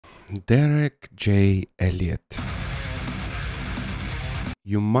Derek J. Elliott.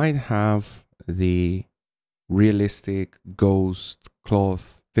 You might have the realistic ghost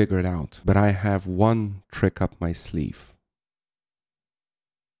cloth figured out, but I have one trick up my sleeve.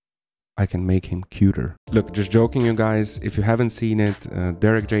 I can make him cuter. Look, just joking, you guys. If you haven't seen it,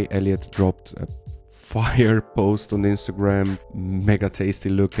 Derek J. Elliott dropped a fire post on Instagram, mega tasty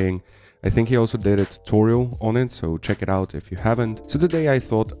looking. I think he also did a tutorial on it, so check it out if you haven't. So today I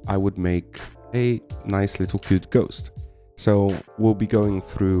thought I would make a nice little cute ghost. So we'll be going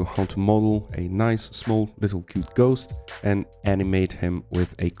through how to model a nice small little cute ghost and animate him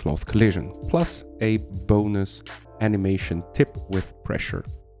with a cloth collision, plus a bonus animation tip with pressure.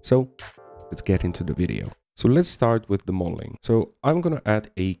 So let's get into the video. So let's start with the modeling. So I'm going to add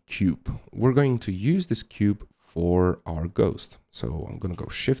a cube. We're going to use this cube for our ghost. So I'm going to go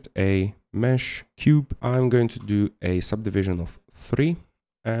Shift A, Mesh, Cube. I'm going to do a subdivision of 3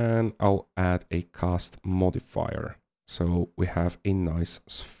 and I'll add a cast modifier. So we have a nice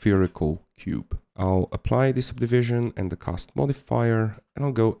spherical cube. I'll apply the subdivision and the cast modifier and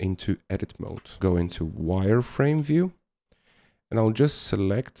I'll go into edit mode. Go into wireframe view. And I'll just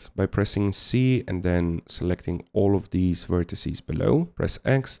select by pressing C and then selecting all of these vertices below. Press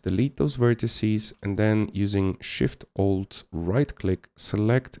X, delete those vertices, and then using Shift Alt right click,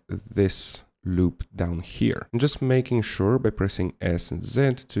 select this loop down here. And just making sure by pressing S and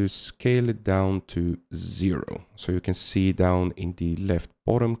Z to scale it down to 0. So you can see down in the left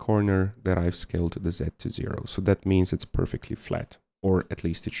bottom corner that I've scaled the Z to 0. So that means it's perfectly flat, or at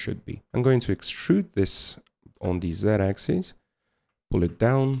least it should be. I'm going to extrude this on the Z axis. Pull it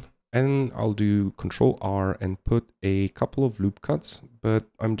down, and I'll do Ctrl R and put a couple of loop cuts, but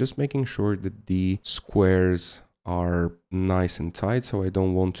I'm just making sure that the squares are nice and tight, so I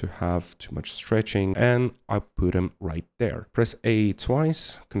don't want to have too much stretching, and I put them right there. Press A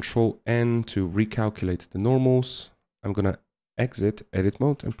twice, Ctrl N to recalculate the normals. I'm gonna exit edit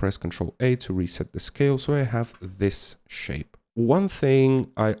mode and press Ctrl A to reset the scale, so I have this shape. One thing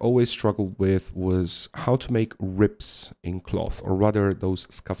I always struggled with was how to make rips in cloth, or rather those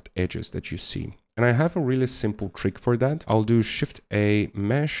scuffed edges that you see. And I have a really simple trick for that. I'll do Shift A,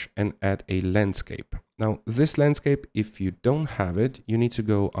 Mesh, and add a landscape. Now, this landscape, if you don't have it, you need to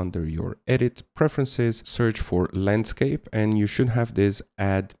go under your Edit, Preferences, search for Landscape, and you should have this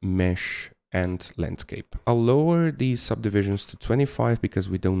Add Mesh and Landscape. I'll lower these subdivisions to 25 because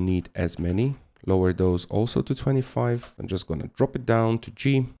we don't need as many. Lower those also to 25. I'm just going to drop it down to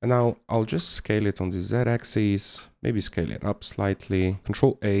G. And now I'll just scale it on the Z axis, maybe scale it up slightly.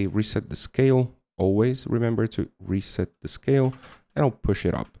 Control A, reset the scale. Always remember to reset the scale, and I'll push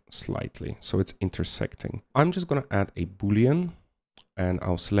it up slightly so it's intersecting. I'm just going to add a Boolean and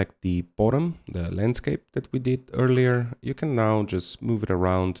I'll select the bottom, the landscape that we did earlier. You can now just move it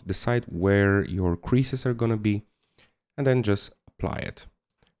around, decide where your creases are going to be, and then just apply it.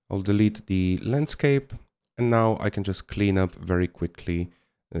 I'll delete the landscape, and now I can just clean up very quickly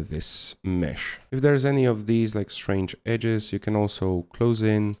this mesh. If there's any of these like strange edges, you can also close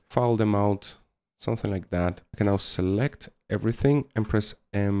in, file them out, something like that. I can now select everything and press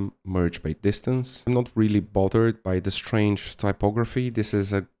M, merge by distance. I'm not really bothered by the strange typography. This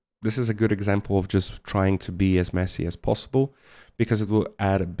is a good example of just trying to be as messy as possible, because it will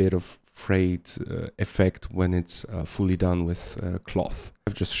add a bit of frayed effect when it's fully done with cloth.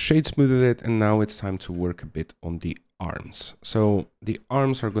 I've just shade smoothed it, and now it's time to work a bit on the arms. So the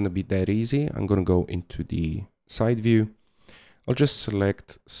arms are going to be that easy. I'm going to go into the side view. I'll just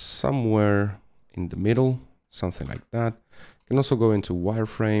select somewhere in the middle, something like that. I can also go into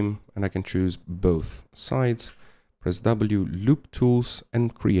wireframe, and I can choose both sides. Press W, loop tools,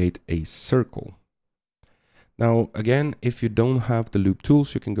 and create a circle. Now, again, if you don't have the loop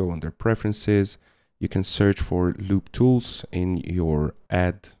tools, you can go under preferences. You can search for loop tools in your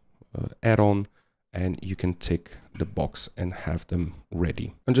add-on, and you can tick the box and have them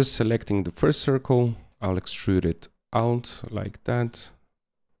ready. I'm just selecting the first circle. I'll extrude it out like that,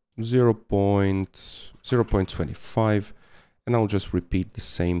 0.25, and I'll just repeat the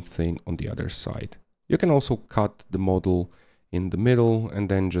same thing on the other side. You can also cut the model in the middle and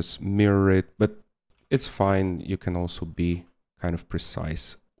then just mirror it, but it's fine. You can also be kind of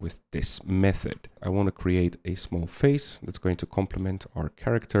precise with this method. I want to create a small face that's going to complement our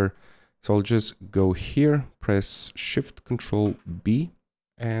character. So I'll just go here, press Shift Control B,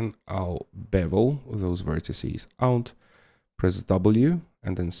 and I'll bevel those vertices out. Press W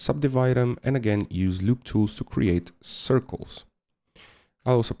and then subdivide them, and again use loop tools to create circles.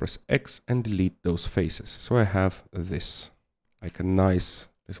 I'll also press X and delete those faces. So I have this, like a nice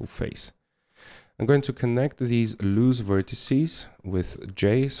little face. I'm going to connect these loose vertices with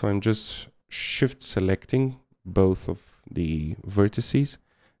J. So I'm just shift selecting both of the vertices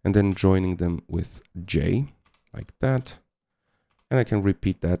and then joining them with J like that. And I can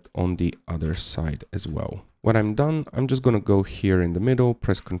repeat that on the other side as well. When I'm done, I'm just going to go here in the middle,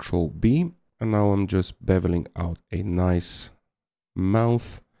 press Ctrl B, and now I'm just beveling out a nice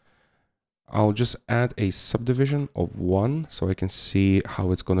mouth. I'll just add a subdivision of 1 so I can see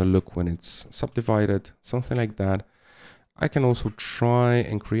how it's going to look when it's subdivided, something like that. I can also try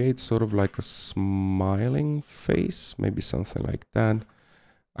and create sort of like a smiling face, maybe something like that.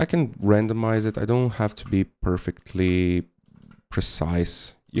 I can randomize it. I don't have to be perfectly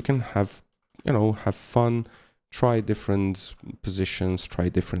precise. You can have, you know, have fun, try different positions, try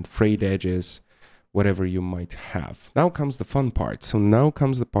different frayed edges, whatever you might have. Now comes the fun part. So now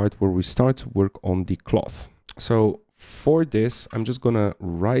comes the part where we start to work on the cloth. So for this, I'm just gonna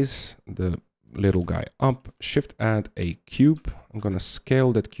rise the little guy up, shift add a cube. I'm gonna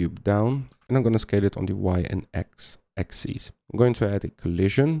scale that cube down, and I'm gonna scale it on the Y and X axes. I'm going to add a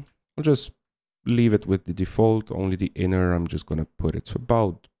collision. I'll just leave it with the default, only the inner. I'm just gonna put it to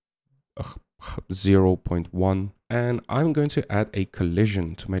about 0.1. And I'm going to add a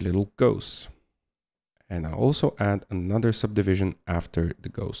collision to my little ghost. And I'll also add another subdivision after the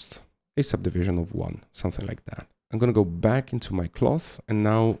ghost, a subdivision of 1, something like that. I'm going to go back into my cloth, and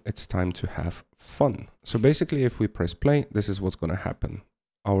now it's time to have fun. So basically, if we press play, this is what's going to happen.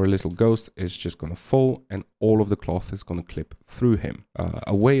 Our little ghost is just going to fall, and all of the cloth is going to clip through him.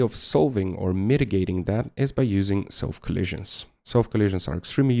 A way of solving or mitigating that is by using self-collisions. Self-collisions are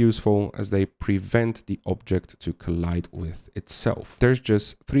extremely useful as they prevent the object to collide with itself. There's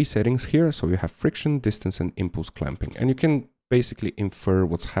just 3 settings here. So you have friction, distance, and impulse clamping. And you can basically infer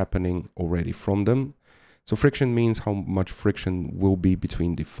what's happening already from them. So friction means how much friction will be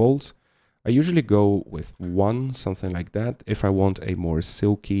between the folds. I usually go with 1, something like that, if I want a more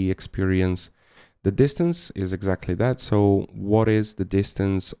silky experience. The distance is exactly that. So what is the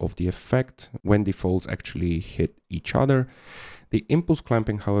distance of the effect when the folds actually hit each other? The impulse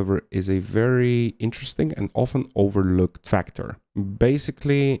clamping, however, is a very interesting and often overlooked factor.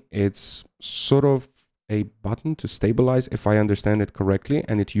 Basically, it's sort of a button to stabilize, if I understand it correctly,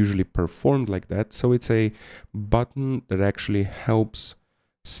 and it usually performed like that. So it's a button that actually helps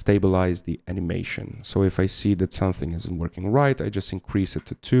stabilize the animation. So if I see that something isn't working right, I just increase it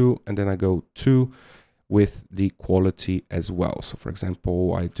to 2, and then I go 2 with the quality as well. So for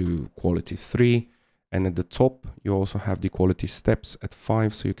example, I do quality 3, and at the top, you also have the quality steps at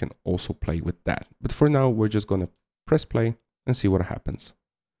 5, so you can also play with that. But for now, we're just gonna press play and see what happens.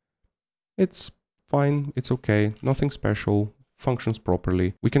 It's fine, it's okay, nothing special, functions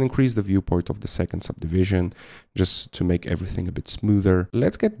properly. We can increase the viewport of the second subdivision just to make everything a bit smoother.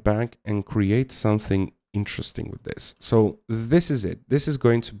 Let's get back and create something interesting with this. So this is it. This is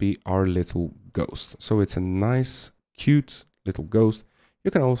going to be our little ghost. So it's a nice, cute little ghost.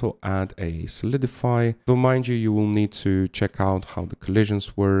 You can also add a solidify. So mind you, you will need to check out how the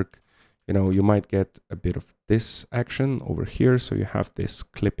collisions work. You know, you might get a bit of this action over here. So you have this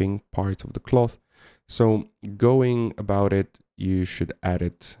clipping part of the cloth. So going about it, you should add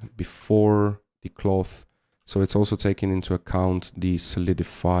it before the cloth. So it's also taking into account the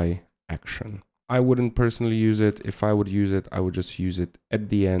solidify action. I wouldn't personally use it. If I would use it, I would just use it at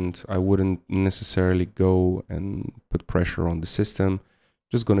the end. I wouldn't necessarily go and put pressure on the system.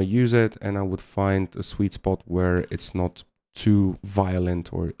 Just gonna use it, and I would find a sweet spot where it's not too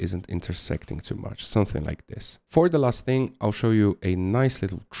violent or isn't intersecting too much, something like this. For the last thing, I'll show you a nice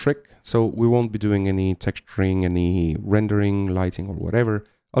little trick. So we won't be doing any texturing, any rendering, lighting, or whatever.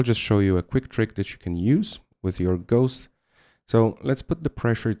 I'll just show you a quick trick that you can use with your ghost. So let's put the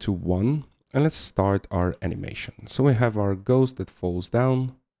pressure to 1, and let's start our animation. So we have our ghost that falls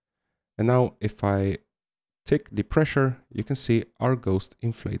down, and now if I tick the pressure, you can see our ghost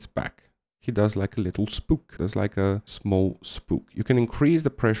inflates back. He does like a little spook, does like a small spook. You can increase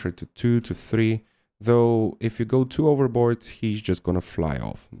the pressure to 2 to 3, though if you go too overboard, he's just gonna fly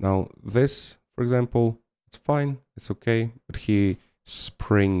off. Now this, for example, it's fine, it's okay, but he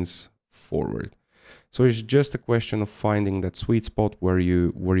springs forward. So it's just a question of finding that sweet spot where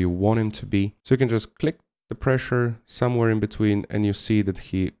you want him to be. So you can just click the pressure somewhere in between, and you see that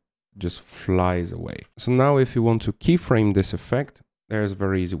he just flies away. So now if you want to keyframe this effect, there's a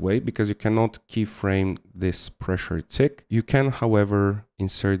very easy way, because you cannot keyframe this pressure tick. You can, however,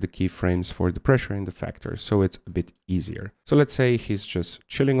 insert the keyframes for the pressure in the factor, so it's a bit easier. So let's say he's just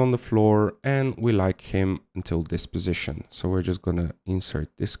chilling on the floor and we like him until this position. So we're just gonna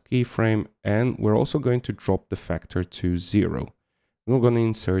insert this keyframe, and we're also going to drop the factor to 0. I'm going to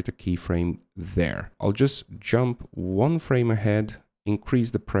insert a keyframe there. I'll just jump one frame ahead,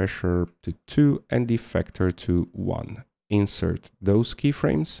 increase the pressure to 2 and the factor to 1. Insert those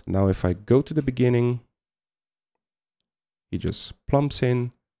keyframes. Now if I go to the beginning, he just plumps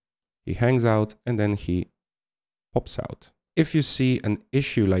in, he hangs out, and then he pops out. If you see an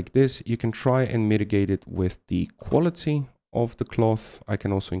issue like this, you can try and mitigate it with the quality of the cloth. I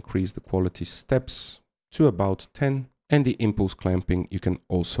can also increase the quality steps to about 10. And the impulse clamping, you can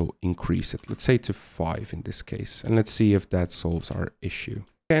also increase it, let's say to 5 in this case. And let's see if that solves our issue.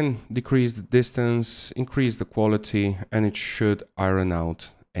 Again, decrease the distance, increase the quality, and it should iron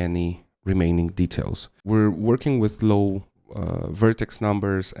out any remaining details. We're working with low vertex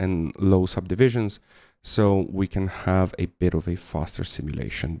numbers and low subdivisions, so we can have a bit of a faster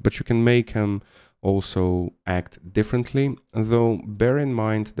simulation. But you can make them also act differently, though bear in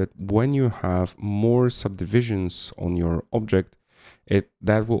mind that when you have more subdivisions on your object,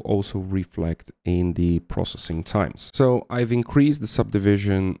 that will also reflect in the processing times. So I've increased the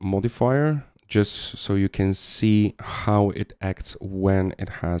subdivision modifier just so you can see how it acts when it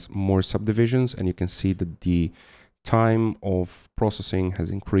has more subdivisions, and you can see that the time of processing has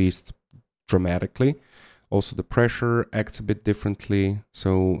increased dramatically. Also, the pressure acts a bit differently,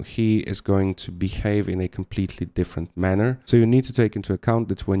 so he is going to behave in a completely different manner. So you need to take into account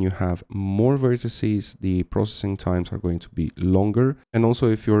that when you have more vertices, the processing times are going to be longer. And also,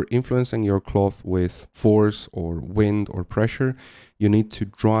 if you're influencing your cloth with force or wind or pressure, you need to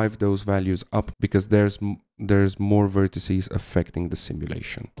drive those values up because there's more vertices affecting the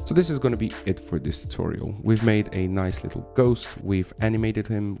simulation. So this is going to be it for this tutorial. We've made a nice little ghost. We've animated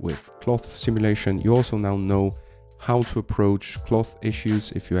him with cloth simulation. You also now know how to approach cloth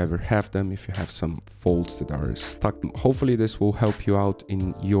issues if you ever have them, if you have some folds that are stuck. Hopefully this will help you out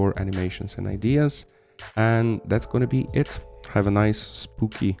in your animations and ideas. And that's going to be it. Have a nice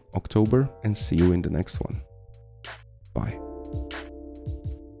spooky October and see you in the next one. Bye.